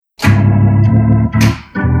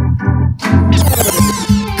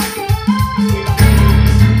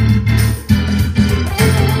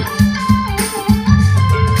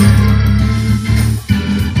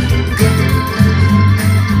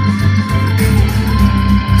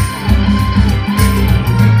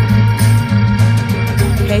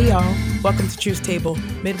welcome to Truth Table,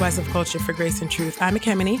 Midwives of Culture for Grace and Truth. I'm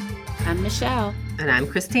Ekemini. I'm Michelle. And I'm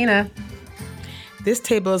Christina. This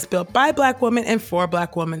table is built by Black women and for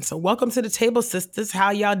Black women. So welcome to the table, sisters.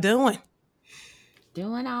 How y'all doing?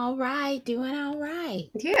 Doing all right.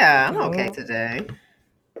 Yeah, I'm okay today.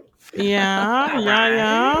 Yeah.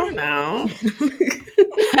 You know.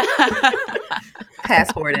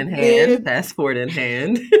 Passport in hand. That's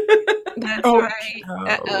right.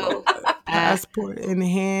 Uh-oh. Passport in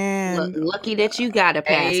hand. Lucky that you got a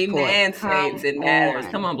passport. Amen, saints. It matters.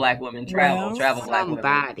 Come on, Black women. Travel, Black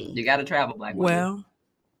somebody. women. You got to travel, Black women. Well,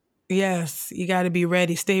 yes, you got to be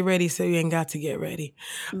ready. Stay ready so you ain't got to get ready.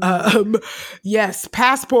 Yes,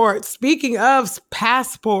 passports. Speaking of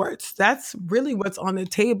passports, that's really what's on the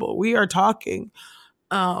table. We are talking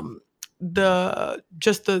the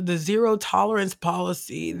zero tolerance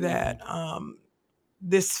policy that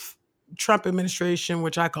this Trump administration,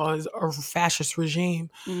 which I call is a fascist regime,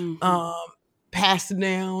 passed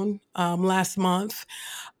down last month,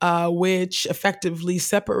 which effectively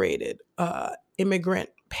separated immigrant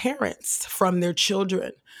parents from their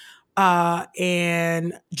children,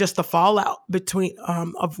 and just the fallout between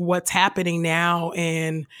of what's happening now,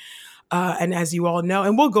 and as you all know,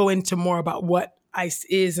 and we'll go into more about what ICE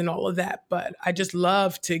is and all of that, but I just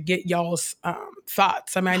love to get y'all's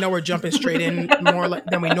thoughts. I mean, I know we're jumping straight in more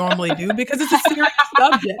than we normally do because it's a serious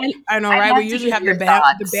subject. I know, right? We usually have the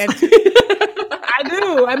banter. I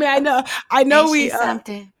do. I mean, I know we.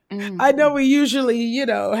 Something. I know we usually,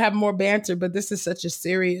 have more banter, but this is such a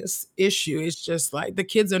serious issue. It's just like the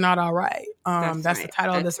kids are not all right. That's the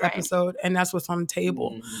title of this episode, and that's what's on the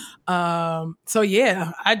table. So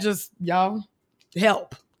yeah, y'all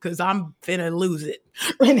help because I'm finna lose it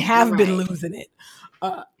and have been losing it.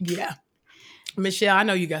 Yeah, Michelle, I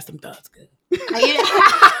know you got some thoughts. Good.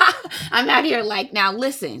 I'm out here like, now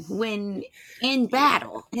listen, when in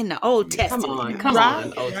battle in the Old Testament, come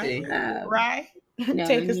on, OT, right? No,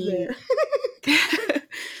 take us there.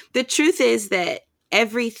 The truth is that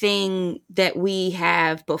everything that we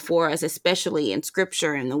have before us, especially in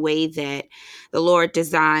scripture and the way that the Lord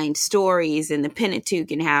designed stories in the Pentateuch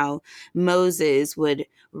and how Moses would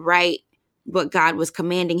write what God was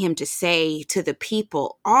commanding him to say to the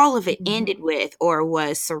people, all of it ended with or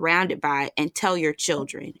was surrounded by, and tell your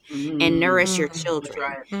children and nourish your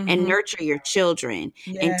children and nurture your children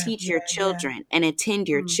and teach your children and attend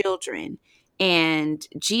your children. And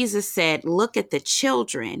Jesus said, look at the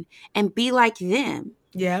children and be like them.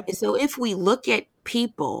 Yep. And so if we look at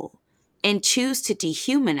people and choose to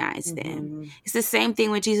dehumanize them, it's the same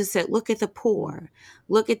thing when Jesus said, look at the poor,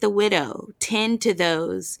 look at the widow, tend to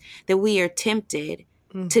those that we are tempted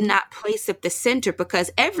to not place at the center,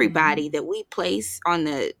 because everybody that we place on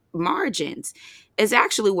the margins is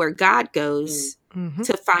actually where God goes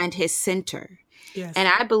to find his center. Yes. And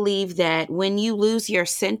I believe that when you lose your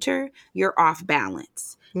center, you're off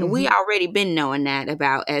balance. And we already been knowing that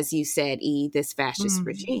about, as you said, this fascist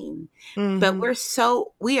regime. But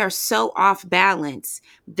we are so off balance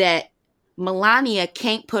that Melania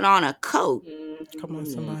can't put on a coat Come on,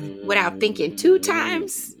 somebody. without thinking 2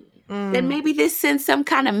 times that maybe this sends some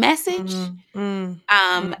kind of message.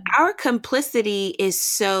 Our complicity is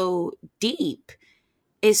so deep,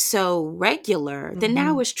 is so regular, that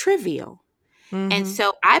now it's trivial. And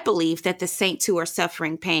so I believe that the saints who are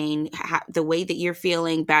suffering pain, the way that you're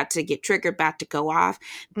feeling, about to get triggered, about to go off,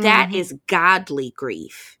 that is godly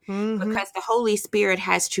grief. Because the Holy Spirit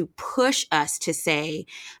has to push us to say,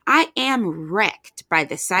 I am wrecked by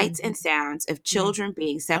the sights and sounds of children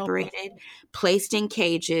being separated, placed in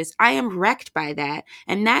cages. I am wrecked by that.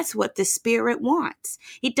 And that's what the Spirit wants.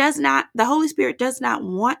 The Holy Spirit does not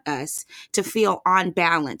want us to feel on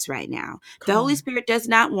balance right now. The Holy Spirit does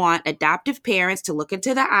not want adoptive parents to look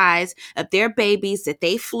into the eyes of their babies that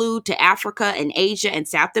they flew to Africa and Asia and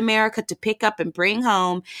South America to pick up and bring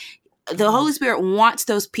home. The Holy Spirit wants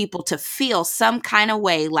those people to feel some kind of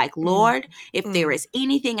way like, Lord, if there is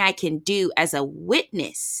anything I can do as a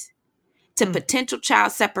witness to potential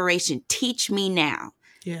child separation, teach me now.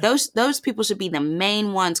 Yeah. Those people should be the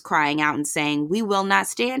main ones crying out and saying, we will not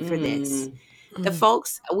stand for this. The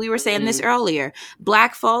folks, we were saying this earlier,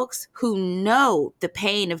 Black folks who know the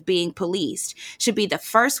pain of being policed should be the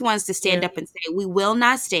first ones to stand up and say, we will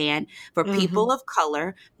not stand for people of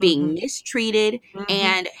color being mistreated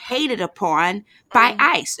and hated upon by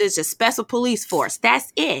ICE. It's a special police force.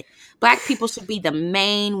 That's it. Black people should be the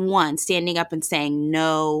main ones standing up and saying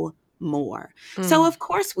no more. So of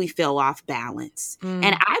course we feel off balance.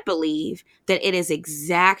 And I believe that it is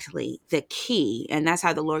exactly the key, and that's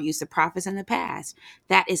how the Lord used the prophets in the past.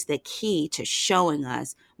 That is the key to showing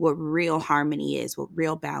us what real harmony is, what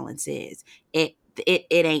real balance is. it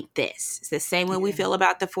ain't this. It's the same way we feel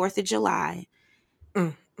about the 4th of July.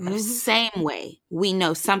 The same way we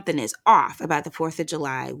know something is off about the 4th of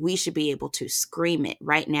July, we should be able to scream it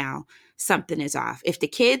right now. Something is off. If the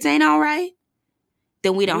kids ain't all right,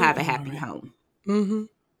 then we don't have a happy home.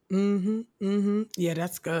 Yeah,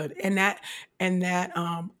 that's good. And that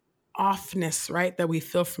offness, right, that we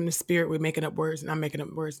feel from the Spirit. We're making up words, and I'm making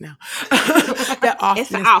up words now. That offness.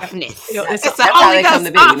 It's an offness. That's how they come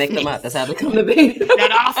to be. You make them up. That's how they come to be.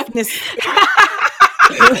 That offness.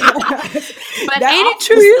 But ain't it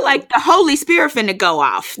true? You're like, the Holy Spirit finna go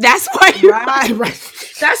off. That's why you're right.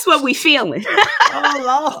 That's what we feeling.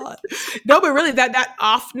 Oh Lord. No, but really that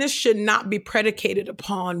offness should not be predicated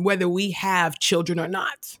upon whether we have children or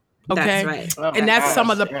not. Okay. That's right. Oh, and that's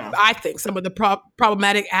some of the I think some of the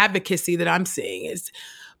problematic advocacy that I'm seeing is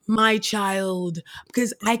my child,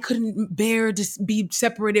 because I couldn't bear to be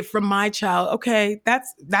separated from my child. Okay,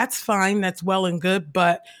 that's fine. That's well and good,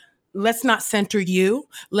 but let's not center you.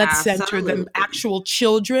 Let's center the actual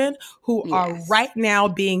children who are right now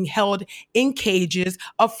being held in cages,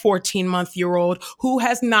 a 14-month-old who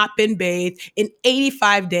has not been bathed in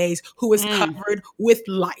 85 days, who is covered with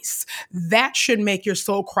lice. That should make your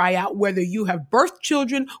soul cry out, whether you have birthed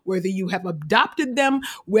children, whether you have adopted them,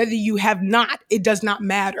 whether you have not, it does not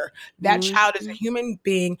matter. That child is a human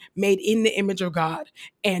being made in the image of God,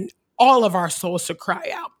 and all of our souls should cry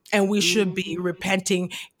out. And we should be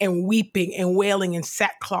repenting and weeping and wailing in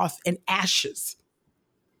sackcloth and ashes.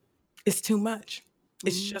 It's too much.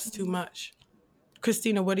 It's just too much.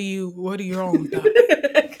 Christina, what are your own thoughts?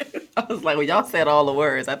 I was like, well, y'all said all the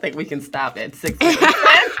words. I think we can stop at 6.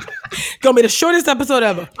 Gonna be the shortest episode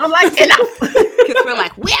ever. I'm like, enough. Because we're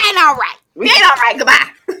like, we ain't all right. We ain't all right. Goodbye.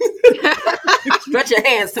 Stretch your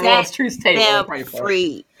hands towards Truth's table.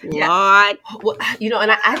 Free. Yeah. Lord. Well,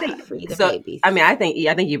 and I think so. Babies. I mean, I think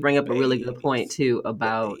you bring up a really good point too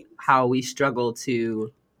about how we struggle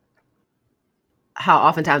to, how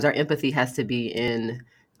oftentimes our empathy has to be in,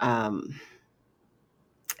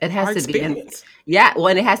 it has our to experience. Be in, well,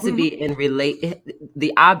 and it has to be in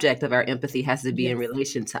the object of our empathy has to be in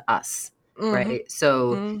relation to us, right?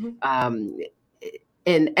 So,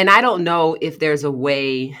 and I don't know if there's a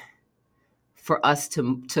way for us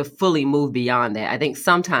to fully move beyond that. I think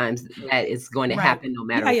sometimes that is going to happen no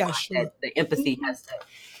matter what. Sure. That the empathy has to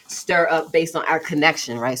stir up based on our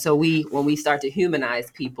connection, right? So when we start to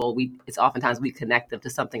humanize people, it's oftentimes we connect them to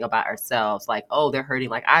something about ourselves, like, oh, they're hurting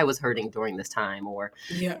like I was hurting during this time, or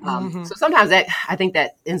so sometimes that I think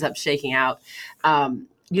that ends up shaking out.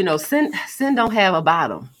 Sin don't have a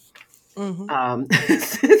bottom.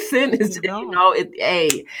 Sin is,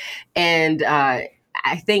 and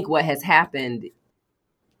I think what has happened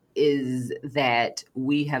is that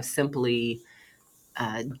we have simply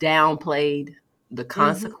downplayed the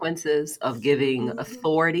consequences of giving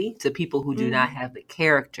authority to people who do not have the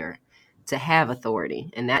character to have authority.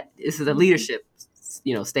 And this is a leadership,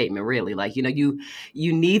 statement, really. Like, you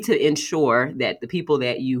need to ensure that the people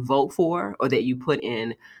that you vote for, or that you put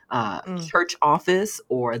in church office,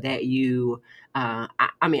 or that you,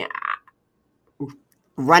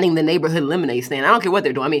 running the neighborhood lemonade stand, I don't care what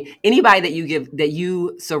they're doing. I mean, anybody that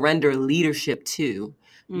you surrender leadership to,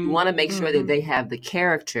 you want to make sure that they have the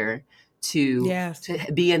character to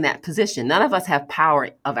be in that position. None of us have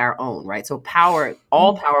power of our own, right? So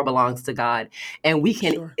all power belongs to God, and we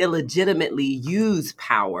can illegitimately use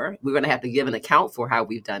power. We're going to have to give an account for how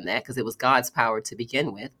we've done that, because it was God's power to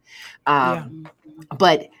begin with.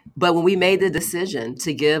 But when we made the decision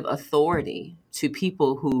to give authority to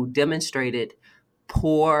people who demonstrated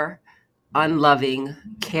poor, unloving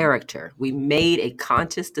character, we made a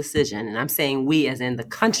conscious decision, and I'm saying we as in the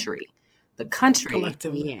country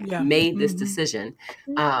made this decision.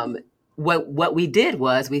 What we did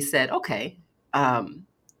was we said, okay,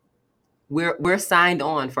 we're signed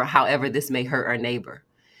on for however this may hurt our neighbor.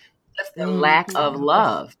 Just the lack of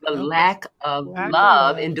love,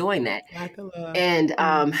 in doing that.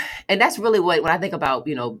 And that's really when I think about,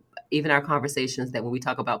 even our conversations, that when we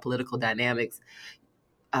talk about political dynamics,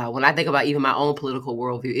 when I think about even my own political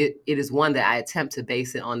worldview, it is one that I attempt to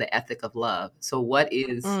base it on the ethic of love. So what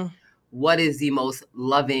is the most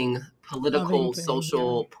loving political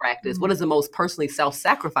social practice? What is the most personally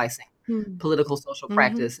self-sacrificing political social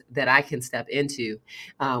practice that I can step into,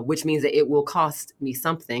 which means that it will cost me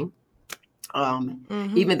something,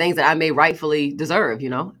 even things that I may rightfully deserve,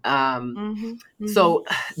 So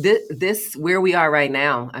this where we are right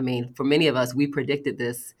now, I mean, for many of us, we predicted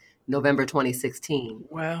this November 2016.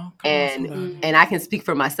 Wow. And I can speak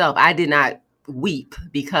for myself. I did not weep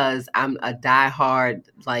because I'm a diehard,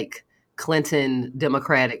 Clinton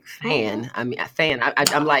Democratic fan. I mean,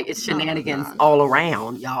 I'm like, it's shenanigans all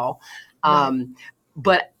around, y'all.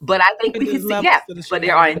 But I think we can see, but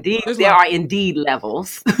there are indeed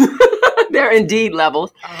levels. There are indeed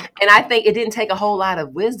levels. And I think it didn't take a whole lot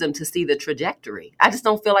of wisdom to see the trajectory. I just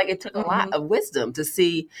don't feel like it took a lot of wisdom to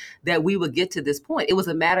see that we would get to this point. It was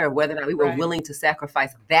a matter of whether or not we were willing to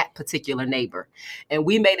sacrifice that particular neighbor. And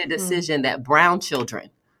we made a decision that brown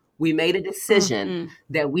children, we made a decision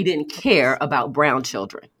that we didn't care about brown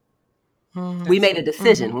children. We made a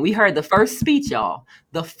decision. When we heard the first speech, y'all,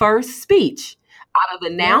 the first speech out of the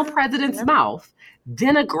now president's mouth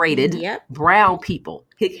denigrated brown people.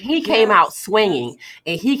 He came out swinging,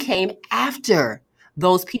 and he came after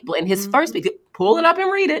those people in his first speech. Pull it up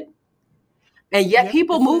and read it. And yet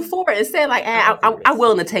people move forward and say, like, I'm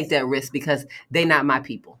willing to take that risk because they're not my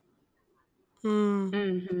people.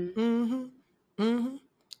 And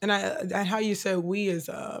how you said we is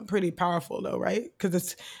pretty powerful, though, right? Because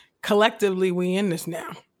it's collectively we in this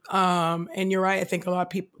now. And you're right. I think a lot of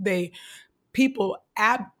people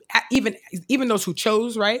even those who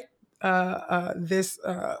chose, right, this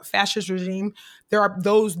fascist regime, there are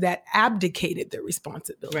those that abdicated their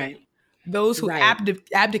responsibility. Right. Those who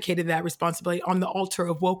abdicated that responsibility on the altar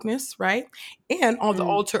of wokeness, right, and on the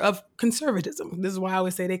altar of conservatism. This is why I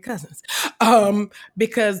always say they're cousins,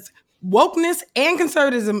 because wokeness and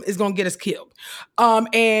conservatism is going to get us killed,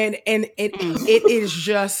 and it is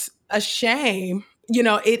just a shame. You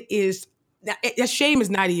know, it is. A shame is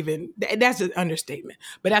not even, that's an understatement,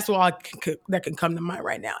 but that's all that can come to mind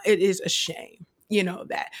right now. It is a shame, you know,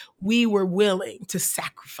 that we were willing to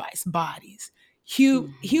sacrifice bodies,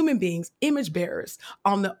 human beings, image bearers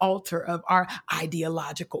on the altar of our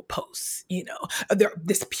ideological posts, you know,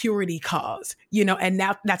 this purity cause, you know, and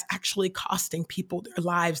now that's actually costing people their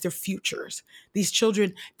lives, their futures. These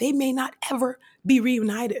children, they may not ever be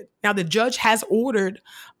reunited. Now, the judge has ordered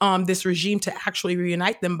this regime to actually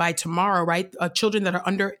reunite them by tomorrow, right? Children that are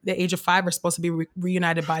under the age of 5 are supposed to be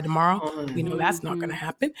reunited by tomorrow. We know that's not going to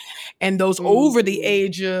happen. And those over the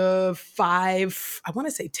age of 5, I want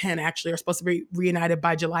to say 10 actually, are supposed to be reunited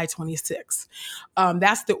by July 26th.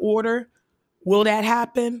 That's the order. Will that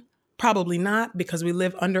happen? Probably not, because we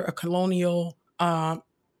live under a colonial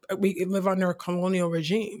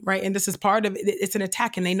regime, right? And this is part of it. It's an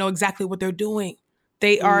attack, and they know exactly what they're doing.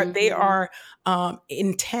 They are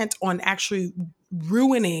intent on actually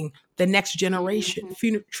ruining the next generation,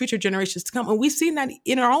 future generations to come. And we've seen that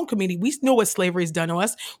in our own community. We know what slavery has done to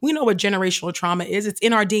us. We know what generational trauma is. It's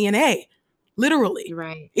in our DNA, literally.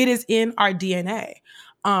 Right. It is in our DNA.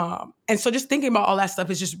 And so just thinking about all that stuff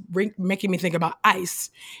is just making me think about ICE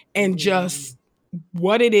and just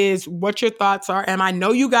what it is, what your thoughts are. And I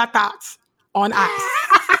know you got thoughts on ICE.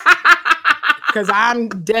 Because I'm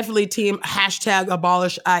definitely team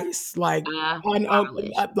 #abolish ICE. Like I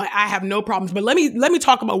have no problems. But let me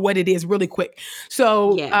talk about what it is really quick.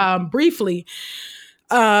 So briefly,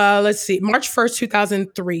 let's see. March 1st,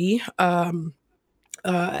 2003,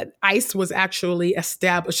 ICE was actually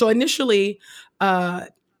established. So initially,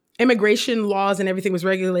 immigration laws and everything was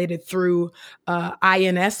regulated through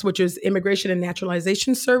INS, which is Immigration and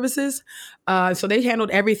Naturalization Services. So they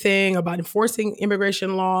handled everything about enforcing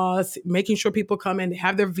immigration laws, making sure people come in, they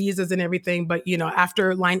have their visas and everything. But, you know,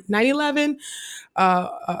 after 9/11,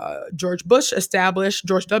 George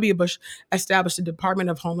W. Bush established the Department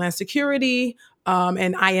of Homeland Security,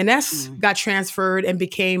 and INS got transferred and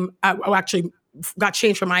became, actually got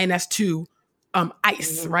changed from INS to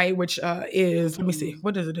ICE, right? Which is, let me see,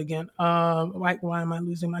 what is it again? Why am I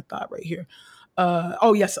losing my thought right here?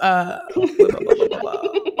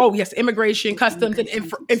 Immigration, Customs, and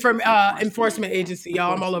Enforcement Agency.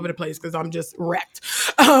 Y'all, I'm all over the place because I'm just wrecked.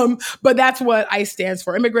 But that's what ICE stands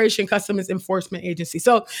for: Immigration, Customs, Enforcement Agency.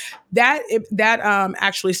 So that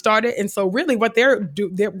actually started, and so really, what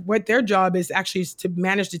their job is actually is to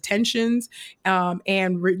manage detentions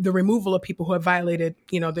and the removal of people who have violated,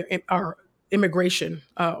 you know, our immigration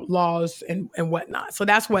laws and whatnot. So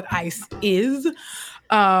that's what ICE is.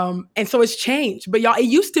 And so it's changed. But y'all, it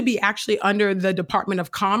used to be actually under the Department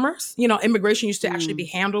of Commerce. You know, immigration used to actually be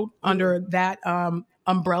handled under that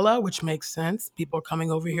umbrella, which makes sense. People are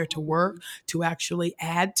coming over here to work to actually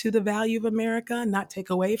add to the value of America, not take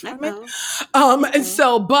away from it. And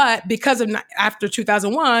so, but because of after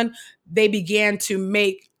 2001, they began to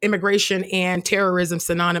make immigration and terrorism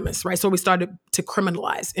synonymous, right? So we started to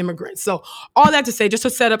criminalize immigrants. So all that to say, just to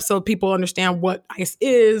set up so people understand what ICE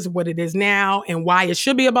is, what it is now, and why it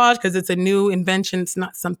should be abolished, because it's a new invention. It's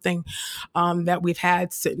not something that we've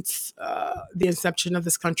had since the inception of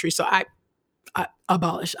this country. So I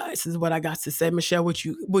abolish ICE is what I got to say. Michelle, what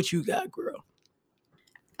you got, girl?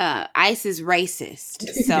 ICE is racist.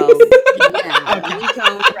 So we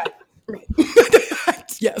go.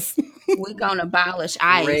 Yes. We're gonna abolish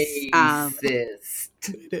ICE. Racist.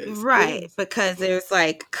 Right, because there's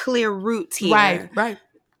like clear roots here. Right.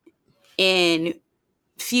 In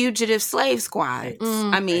fugitive slave squads.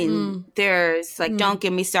 I mean, there's like, don't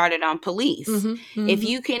get me started on police. If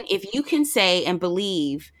you can say and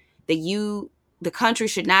believe that the country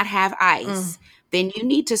should not have ICE, then you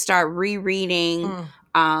need to start rereading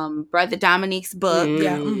Brother Dominique's book.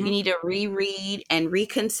 You need to reread and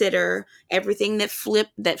reconsider everything that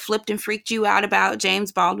flipped and freaked you out about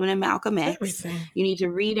James Baldwin and Malcolm X. Everything. You need to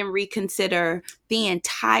read and reconsider the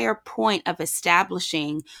entire point of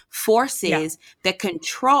establishing forces that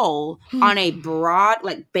control on a broad,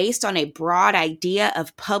 like based on a broad idea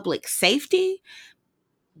of public safety,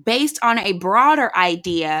 based on a broader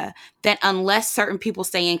idea that unless certain people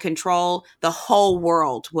stay in control, the whole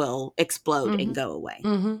world will explode and go away.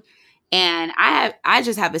 And I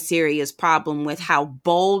just have a serious problem with how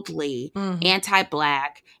boldly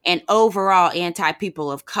anti-Black and overall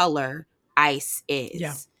anti-people of color ICE is.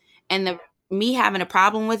 Yeah. And me having a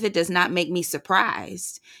problem with it does not make me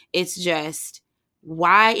surprised. It's just,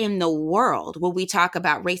 why in the world will we talk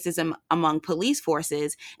about racism among police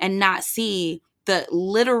forces and not see the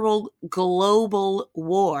literal global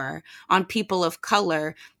war on people of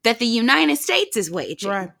color that the United States is waging?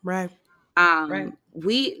 Right.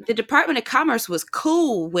 The Department of Commerce was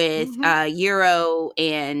cool with Euro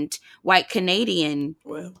and white Canadian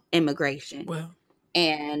immigration.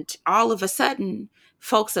 And all of a sudden,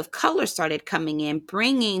 folks of color started coming in,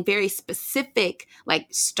 bringing very specific, like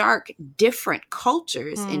stark, different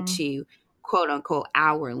cultures into quote unquote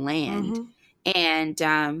our land. And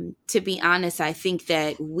to be honest, I think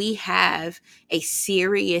that we have a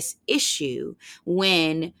serious issue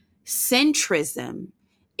when centrism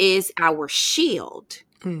is our shield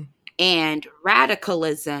and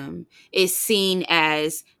radicalism is seen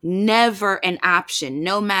as never an option,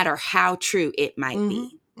 no matter how true it might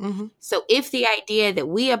be. So if the idea that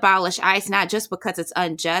we abolish ICE, not just because it's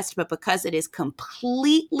unjust, but because it is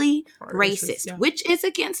completely racist, which is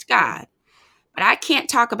against God, but I can't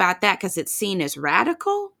talk about that because it's seen as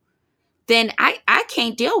radical, then I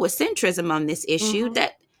can't deal with centrism on this issue.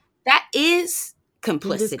 That is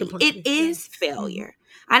complicity. It is failure.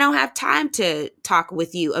 I don't have time to talk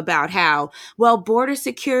with you about how, well, border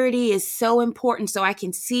security is so important so I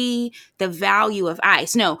can see the value of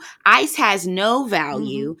ICE. No, ICE has no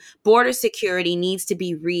value. Border security needs to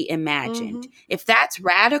be reimagined. If that's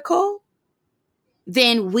radical,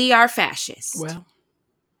 then we are fascists. Well.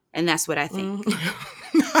 And that's what I think.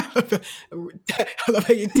 I love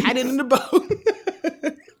how you tied it in the bow.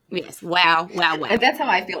 Yes. Wow. And that's how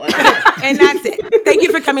I feel. And that's it. Thank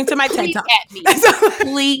you for coming to my TED Talk.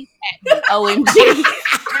 Please at me. OMG.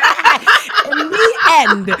 In the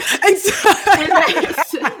end.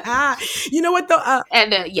 You know what though?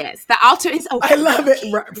 Yes, the altar is open. I love it.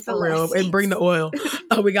 Right, for real. And bring the oil.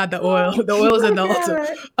 Oh, we got the oil. The oil is in the altar.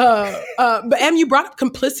 But Em, you brought up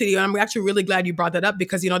complicity. And I'm actually really glad you brought that up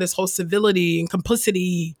because, this whole civility and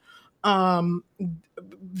complicity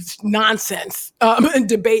nonsense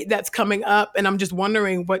debate that's coming up, and I'm just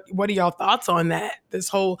wondering what are y'all thoughts on that? This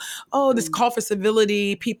whole this call for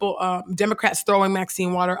civility, people, Democrats throwing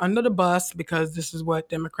Maxine Waters under the bus because this is what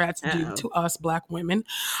Democrats do to us Black women.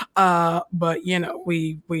 But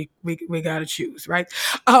we gotta choose, right?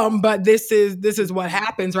 But this is what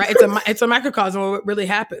happens, right? It's a microcosm of what really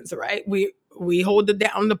happens, right? We hold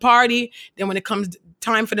down the party, then when it comes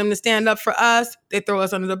time for them to stand up for us, they throw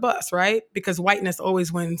us under the bus, right? Because whiteness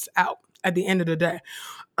always wins out at the end of the day.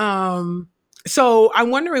 So I'm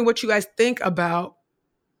wondering what you guys think about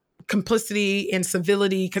complicity and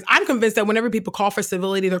civility, because I'm convinced that whenever people call for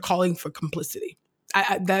civility, they're calling for complicity.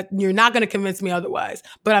 That you're not going to convince me otherwise,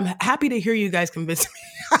 but I'm happy to hear you guys convince me.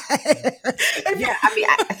 Yeah, I mean,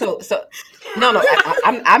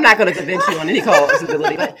 I'm not going to convince you on any call for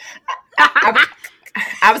civility, but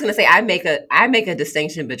I was going to say I make a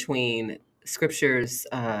distinction between Scripture's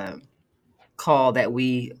call that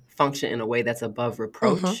we function in a way that's above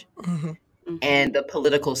reproach and the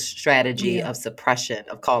political strategy of suppression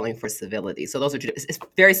of calling for civility. So those are two. It's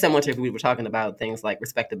very similar to if we were talking about things like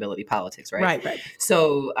respectability politics, right? Right.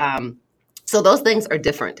 So those things are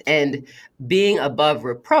different. And being above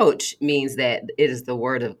reproach means that it is the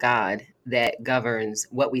word of God that governs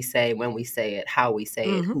what we say, when we say it, how we say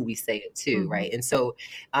it, who we say it to, right? And so,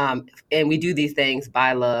 and we do these things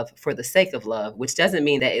by love for the sake of love, which doesn't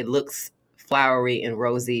mean that it looks flowery and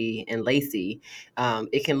rosy and lacy.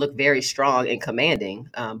 It can look very strong and commanding,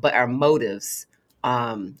 but our motives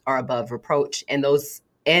are above reproach. And those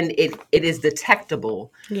and it is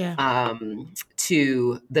detectable Yeah.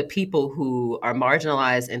 to the people who are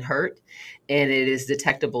marginalized and hurt, and it is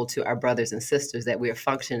detectable to our brothers and sisters that we are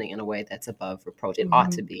functioning in a way that's above reproach. It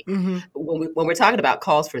ought to be. When we're talking about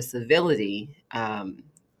calls for civility,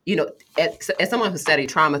 you know, as someone who studied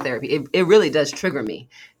trauma therapy, it really does trigger me,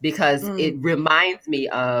 because it reminds me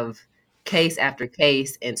of case after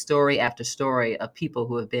case and story after story of people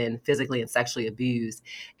who have been physically and sexually abused,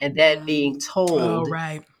 and then being told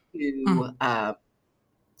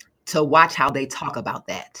to watch how they talk about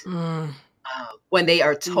that. When they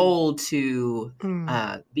are told to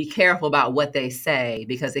be careful about what they say,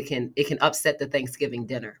 because it can upset the Thanksgiving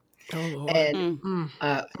dinner. And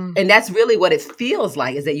that's really what it feels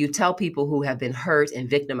like, is that you tell people who have been hurt and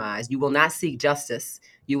victimized, you will not seek justice.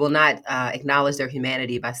 You will not acknowledge their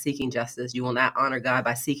humanity by seeking justice. You will not honor God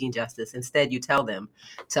by seeking justice. Instead, you tell them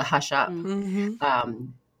to hush up.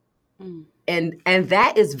 And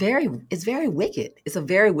that is very wicked. It's a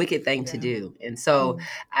very wicked thing to do. And so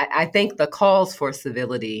I think the calls for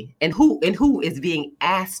civility, and who is being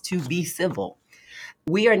asked to be civil.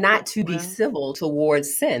 We are not to be civil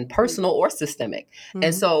towards sin, personal or systemic.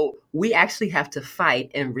 And so we actually have to fight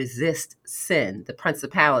and resist sin, the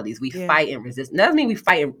principalities. We fight and resist. Doesn't mean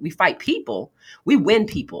we fight people. We win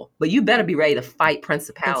people, but you better be ready to fight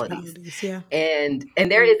principalities. And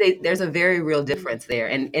there's a very real difference there.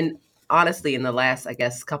 And honestly, in the last, I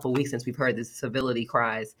guess, couple of weeks since we've heard the civility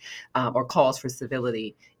cries or calls for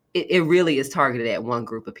civility, it really is targeted at one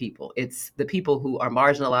group of people. It's the people who are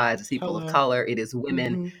marginalized, the people of color. It is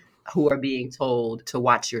women who are being told to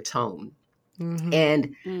watch your tone.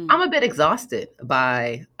 And I'm a bit exhausted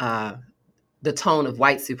by the tone of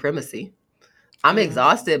white supremacy. I'm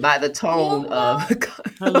exhausted by the tone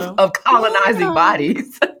of colonizing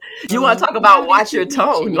bodies. You want to talk about watch your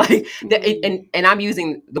tone, like, and I'm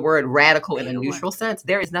using the word radical in a neutral sense.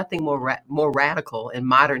 There is nothing more radical in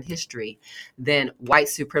modern history than white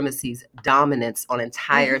supremacy's dominance on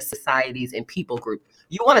entire societies and people groups.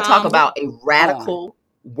 You want to talk about a radical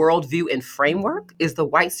worldview and framework, is the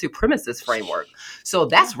white supremacist framework. So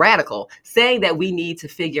that's radical. Saying that we need to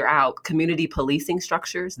figure out community policing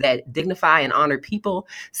structures that dignify and honor people,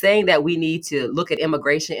 saying that we need to look at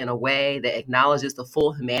immigration in a way that acknowledges the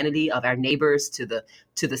full humanity of our neighbors to the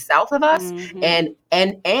south of us,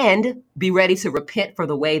 and be ready to repent for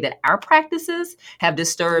the way that our practices have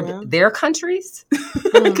disturbed their countries,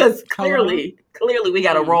 because clearly we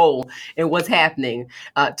got a role in what's happening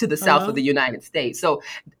to the south of the United States. So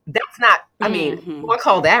that's not, I mean, you want to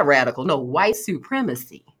call that radical? No, white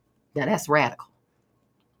supremacy. Now that's radical.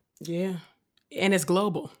 Yeah. And it's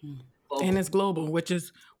global. And it's global, which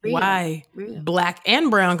is why Black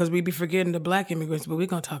and brown, because we be forgetting the Black immigrants, but we're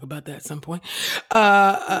going to talk about that at some point.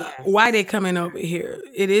 Why they coming over here?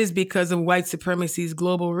 It is because of white supremacy's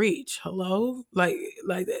global reach. Hello? Like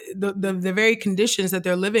the very conditions that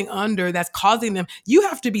they're living under, that's causing them. You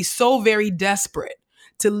have to be so very desperate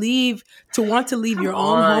to want to leave your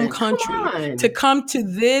own home country, to come to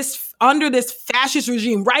this, under this fascist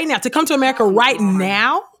regime right now, to come to America right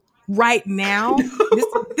now.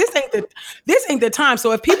 This ain't the time.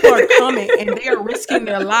 So if people are coming and they are risking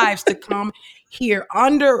their lives to come here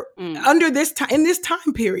under this time, in this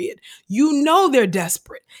time period, you know they're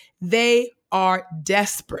desperate. They are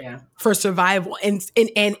desperate for survival, and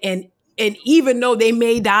even though they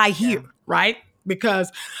may die here, right?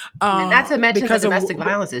 Because and not to mention the domestic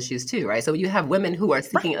violence issues too, right? So you have women who are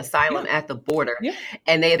seeking asylum at the border,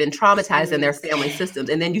 and they have been traumatized in their family systems,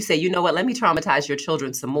 and then you say, you know what? Let me traumatize your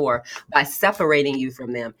children some more by separating you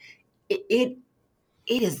from them. It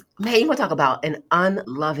is, man. You want to talk about an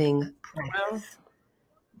unloving practice?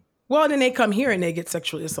 Well, then they come here and they get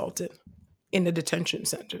sexually assaulted in the detention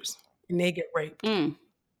centers, and they get raped, and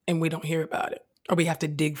we don't hear about it, or we have to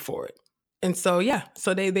dig for it. And so,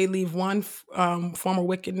 so they leave one form of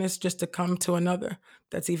wickedness just to come to another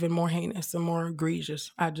that's even more heinous and more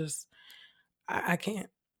egregious. I can't.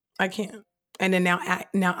 And then now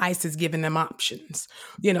ICE is giving them options,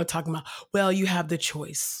 talking about, well, you have the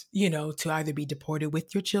choice, to either be deported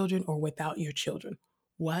with your children or without your children.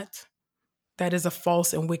 What? That is a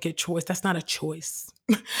false and wicked choice. That's not a choice.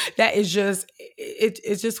 That is just,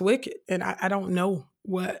 it's just wicked. And I don't know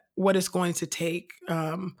what it's going to take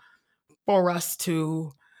for us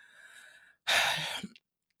to,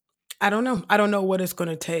 I don't know what it's going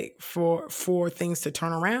to take for things to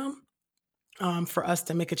turn around, for us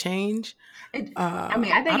to make a change.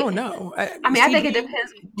 I don't know. I think it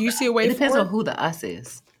depends. Do you see a way? It depends on who the us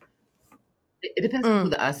is. It depends on who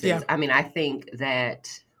the us is. I mean, I think that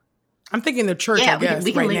I'm thinking the church. Yeah, I guess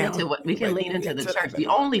we can right lean now. into what we can Like, lean into yeah, the to church. that. The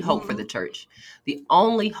only hope for the church, the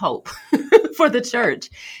only hope for the church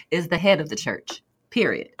is the head of the church.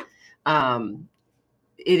 Period.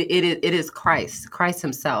 It is Christ. Christ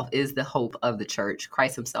himself is the hope of the church.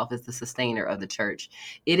 Christ himself is the sustainer of the church.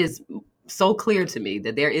 It is so clear to me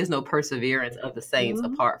that there is no perseverance of the saints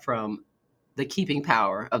apart from the keeping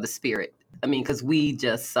power of the Spirit. I mean, because we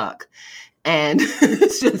just suck. And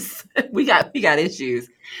it's just we got issues.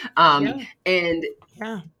 And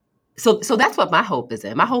so that's what my hope is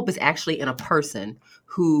in. My hope is actually in a person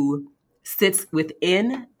who sits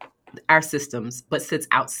within our systems, but sits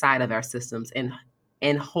outside of our systems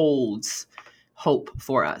and holds hope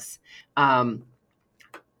for us. And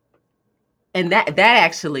that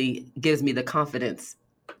actually gives me the confidence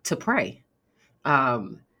to pray.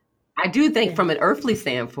 I do think from an earthly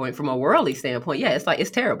standpoint, from a worldly standpoint, yeah, it's like, it's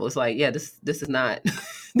terrible. It's like, yeah, this is not,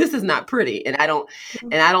 this is not pretty. And I don't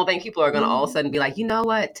think people are going to all of a sudden be like, you know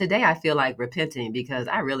what, today I feel like repenting because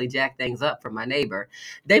I really jacked things up for my neighbor.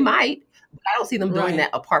 They might, but I don't see them doing that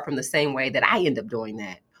apart from the same way that I end up doing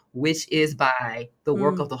that, which is by the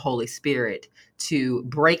work of the Holy Spirit to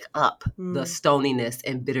break up the stoniness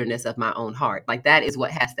and bitterness of my own heart. Like, that is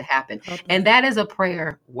what has to happen. And that is a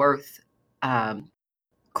prayer worth,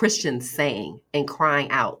 Christians saying and crying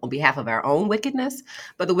out on behalf of our own wickedness,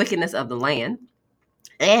 but the wickedness of the land,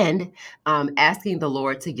 and asking the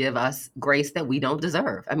Lord to give us grace that we don't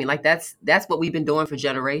deserve. I mean, like, that's what we've been doing for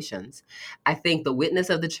generations. I think the witness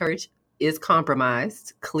of the church is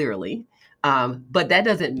compromised, clearly. But that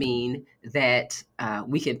doesn't mean that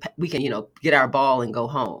we can get our ball and go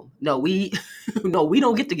home. No, we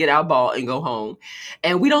don't get to get our ball and go home,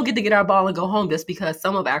 and we don't get to get our ball and go home just because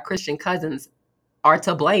some of our Christian cousins are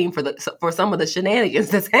to blame for some of the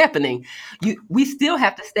shenanigans that's happening. We still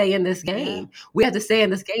have to stay in this game. Yeah. We have to stay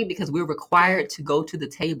in this game because we're required to go to the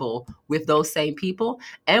table with those same people,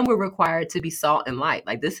 and we're required to be salt and light.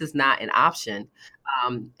 Like, this is not an option.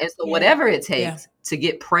 And so whatever it takes to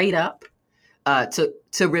get prayed up,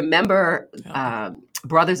 to remember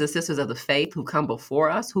brothers and sisters of the faith who come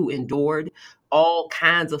before us, who endured all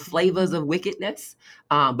kinds of flavors of wickedness,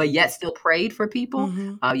 but yet still prayed for people,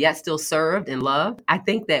 yet still served and loved. I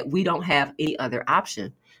think that we don't have any other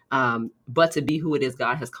option but to be who it is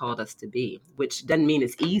God has called us to be, which doesn't mean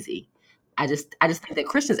it's easy. I just think that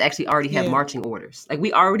Christians actually already have marching orders. Like,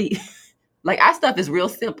 we already, like, our stuff is real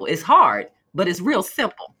simple. It's hard, but it's real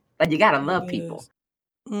simple. Like, you got to love people.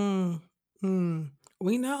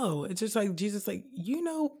 We know. It's just like Jesus, like, you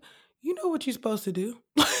know what you're supposed to do.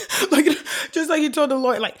 Like, just like he told the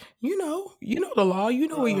Lord, like, you know the law, you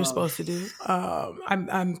know what you're supposed to do.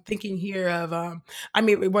 I'm thinking here of, I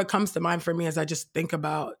mean, what comes to mind for me as I just think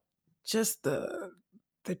about just the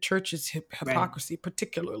church's hypocrisy,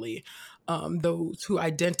 particularly those who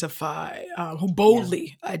identify, who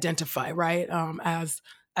boldly identify, right, as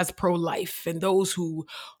pro-life, and those who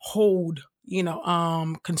hold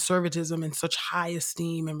conservatism in such high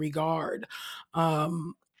esteem and regard.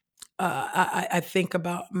 I think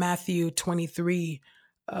about Matthew 23,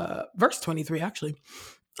 verse 23, actually,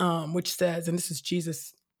 which says, and this is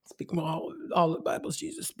Jesus speaking. Well, all the Bible's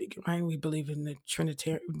Jesus speaking, right? We believe in the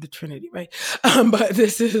Trinity, right? But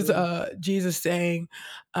this is Jesus saying,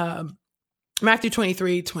 Matthew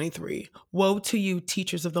 23:23, woe to you,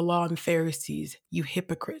 teachers of the law and Pharisees, you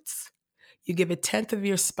hypocrites! You give 1/10 of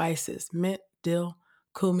your spices, mint, dill,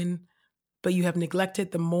 cumin, but you have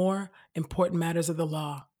neglected the more important matters of the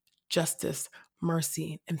law: justice,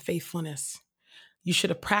 mercy, and faithfulness. You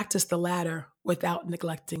should have practiced the latter without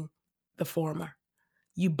neglecting the former.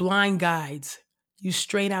 You blind guides, you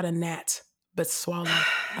strain out a gnat, but swallow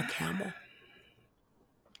a camel.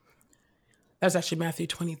 That's actually Matthew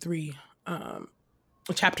 23,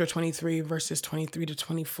 chapter 23, verses 23 to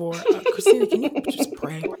 24. Christina, can you just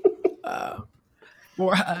pray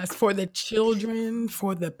for us, for the children,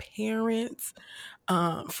 for the parents,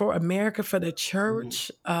 for America, for the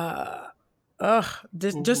church?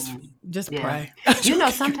 Just pray.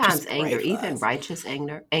 Sometimes anger, even righteous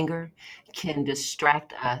anger can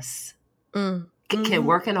distract us. Can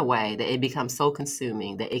work in a way that it becomes so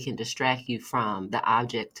consuming that it can distract you from the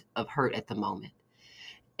object of hurt at the moment.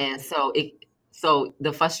 And so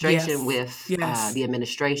the frustration with the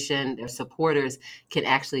administration, their supporters, can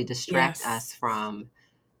actually distract us from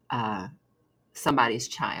somebody's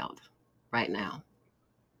child right now.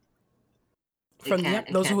 From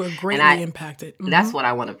those who are greatly impacted. That's what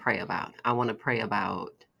I want to pray about. I want to pray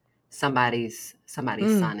about somebody's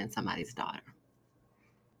son and somebody's daughter.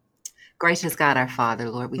 Gracious God, our Father,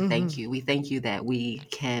 Lord, we thank you. We thank you that we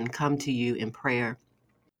can come to you in prayer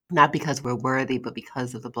not because we're worthy, but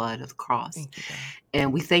because of the blood of the cross. Thank you, God.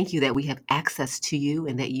 And we thank you that we have access to you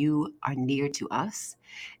and that you are near to us.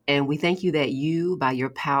 And we thank you that you, by your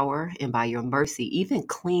power and by your mercy, even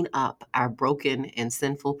clean up our broken and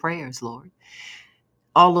sinful prayers, Lord.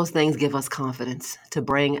 All those things give us confidence to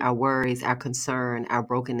bring our worries, our concern, our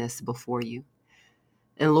brokenness before you.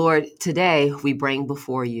 And Lord, today we bring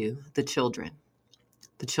before you the children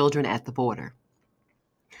at the border.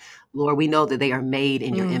 Lord, we know that they are made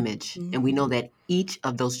in your image, and we know that each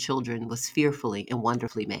of those children was fearfully and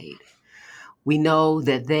wonderfully made. We know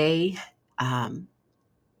that they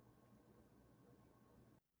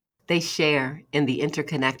share in the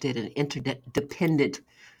interconnected and interdependent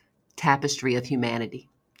tapestry of humanity.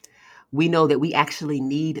 We know that we actually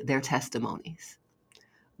need their testimonies.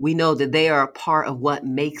 We know that they are a part of what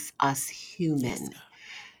makes us human.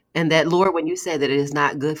 And that, Lord, when you said that it is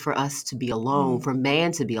not good for us to be alone, for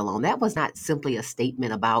man to be alone, that was not simply a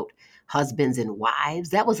statement about husbands and wives.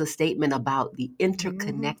 That was a statement about the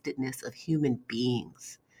interconnectedness of human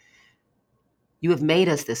beings. You have made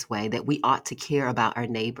us this way that we ought to care about our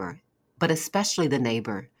neighbor, but especially the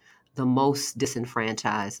neighbor, the most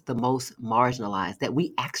disenfranchised, the most marginalized, that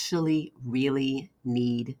we actually really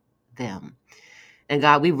need them. And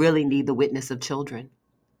God, we really need the witness of children.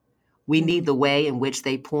 We need the way in which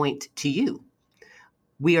they point to you.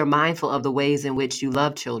 We are mindful of the ways in which you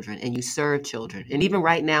love children and you serve children. And even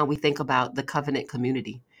right now, we think about the covenant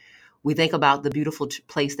community. We think about the beautiful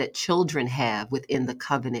place that children have within the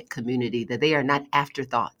covenant community, that they are not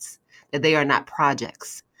afterthoughts, that they are not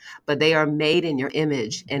projects, but they are made in your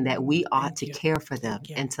image, and that we ought to care for them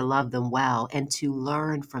and to love them well and to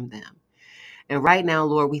learn from them. And right now,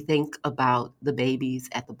 Lord, we think about the babies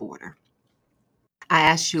at the border. I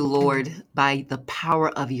ask you, Lord, by the power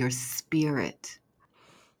of your Spirit,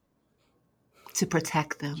 to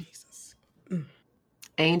protect them.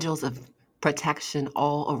 Angels of protection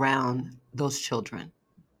all around those children.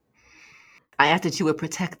 I ask that you would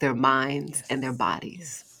protect their minds and their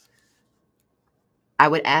bodies. I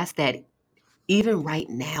would ask that even right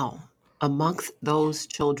now, amongst those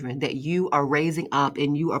children, that you are raising up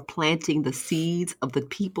and you are planting the seeds of the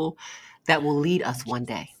people that will lead us one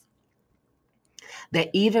day. That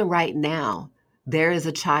even right now, there is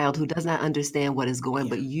a child who does not understand what is going,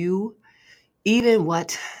 but you, even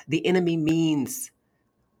what the enemy means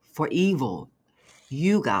for evil,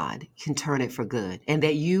 you, God, can turn it for good. And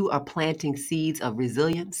that you are planting seeds of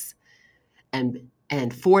resilience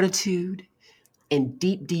and fortitude and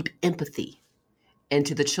deep, deep empathy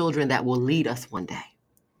into the children that will lead us one day.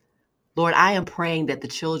 Lord, I am praying that the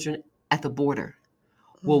children at the border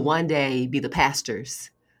will one day be the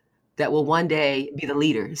pastors, that will one day be the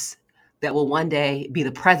leaders, that will one day be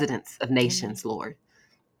the presidents of nations, Lord.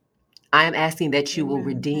 I am asking that you will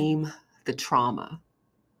redeem the trauma,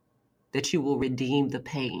 that you will redeem the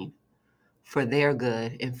pain for their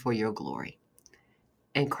good and for your glory.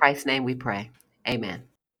 In Christ's name we pray. Amen.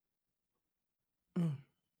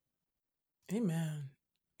 Amen.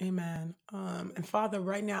 Amen. And Father,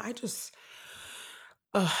 right now, I just,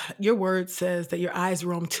 your word says that your eyes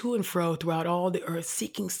roam to and fro throughout all the earth,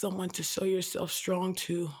 seeking someone to show yourself strong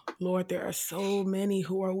to. Lord, there are so many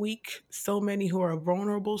who are weak, so many who are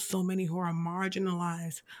vulnerable, so many who are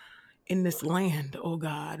marginalized in this land, oh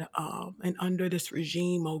God, and under this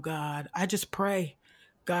regime, oh God. I just pray,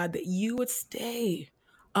 God, that you would stay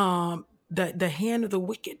the hand of the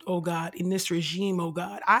wicked, oh God, in this regime, oh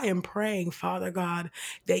God. I am praying, Father God,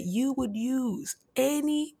 that you would use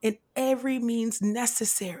any and every means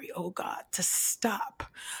necessary, oh God, to stop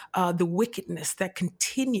the wickedness that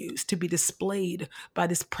continues to be displayed by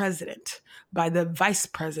this president, by the vice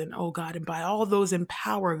president, oh God, and by all those in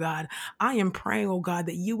power, God. I am praying, oh God,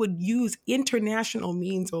 that you would use international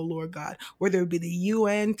means, oh Lord God, whether it be the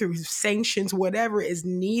UN, through sanctions, whatever is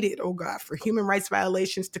needed, oh God, for human rights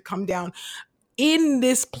violations to come down in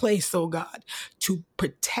this place, oh God, to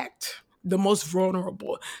protect the most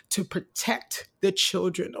vulnerable, to protect the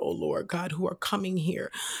children, oh Lord God, who are coming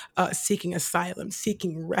here, seeking asylum,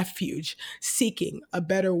 seeking refuge, seeking a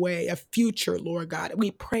better way, a future, Lord God.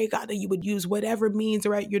 We pray, God, that you would use whatever means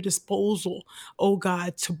are at your disposal, oh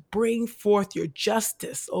God, to bring forth your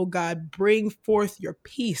justice, oh God, bring forth your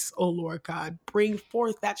peace, oh Lord God, bring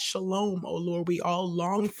forth that shalom, oh Lord, we all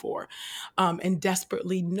long for and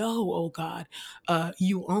desperately know, oh God,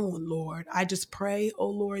 you own, Lord. I just pray, oh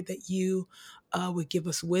Lord, that you would give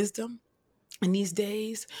us wisdom in these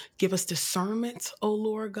days. Give us discernment, oh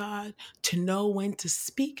Lord God, to know when to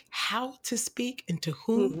speak, how to speak, and to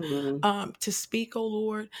whom to speak, oh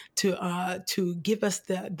Lord, to give us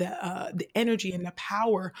the energy and the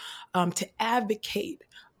power to advocate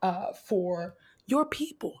for your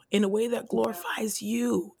people in a way that glorifies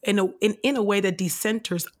you, in a way that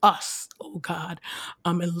decenters us, oh God,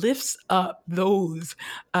 and lifts up those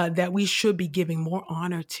that we should be giving more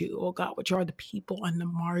honor to, oh God, which are the people on the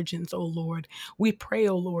margins, oh Lord. We pray,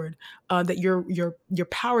 oh Lord, that your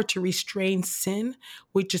power to restrain sin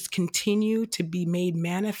would just continue to be made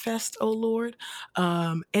manifest, oh Lord,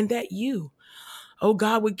 and that you, oh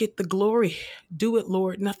God, would get the glory. Do it,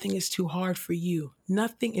 Lord. Nothing is too hard for you.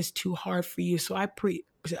 Nothing is too hard for you. So I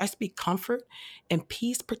speak comfort and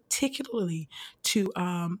peace, particularly to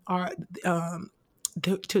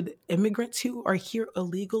to the immigrants who are here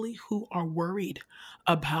illegally, who are worried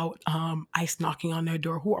about ICE knocking on their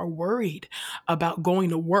door, who are worried about going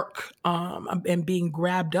to work and being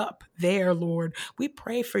grabbed up there, Lord. We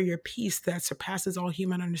pray for your peace that surpasses all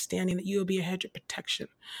human understanding, that you will be a hedge of protection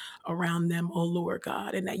around them, oh Lord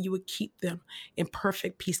God, and that you would keep them in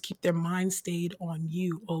perfect peace, keep their mind stayed on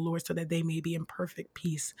you, oh Lord, so that they may be in perfect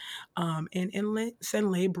peace. And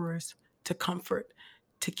send laborers to comfort,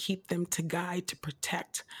 to keep them, to guide, to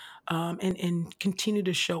protect, and continue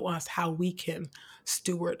to show us how we can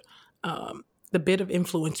steward the bit of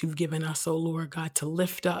influence you've given us, oh Lord God, to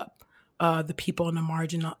lift up the people on the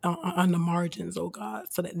margins, oh God,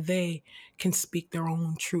 so that they can speak their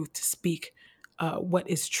own truth, to speak what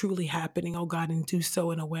is truly happening, oh God, and do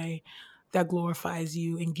so in a way that glorifies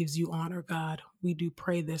you and gives you honor, God. We do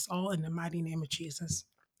pray this all in the mighty name of Jesus.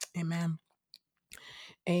 Amen.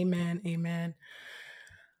 Amen. Amen.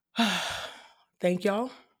 Thank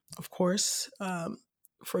y'all, of course,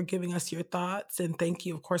 for giving us your thoughts. And thank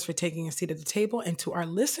you, of course, for taking a seat at the table. And to our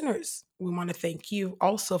listeners, we want to thank you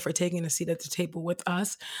also for taking a seat at the table with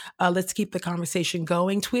us. Let's keep the conversation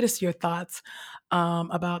going. Tweet us your thoughts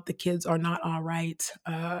about The Kids Are Not All Right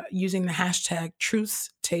using the hashtag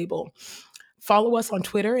 #TruthsTable. Follow us on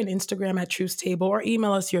Twitter and Instagram at TruthsTable, or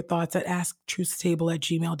email us your thoughts at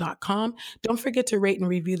asktruthstable@gmail.com. Don't forget to rate and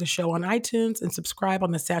review the show on iTunes and subscribe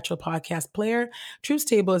on the Satchel Podcast Player.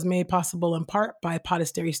 TruthsTable is made possible in part by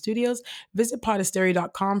Podastery Studios. Visit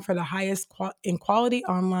podastery.com for the highest in quality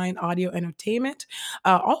online audio entertainment.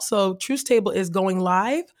 Also, TruthsTable is going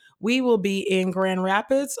live. We will be in Grand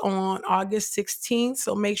Rapids on August 16th,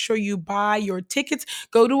 so make sure you buy your tickets.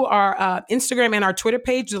 Go to our Instagram and our Twitter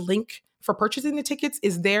page. The link for purchasing the tickets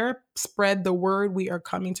is there. Spread the word. We are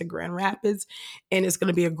coming to Grand Rapids, and it's going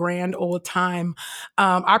to be a grand old time.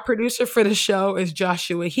 Our producer for the show is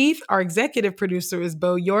Joshua Heath. Our executive producer is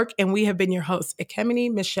Bo York, and we have been your hosts,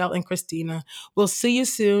 Ekemini, Michelle, and Christina. We'll see you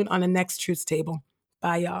soon on the next Truth Table.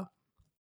 Bye, y'all.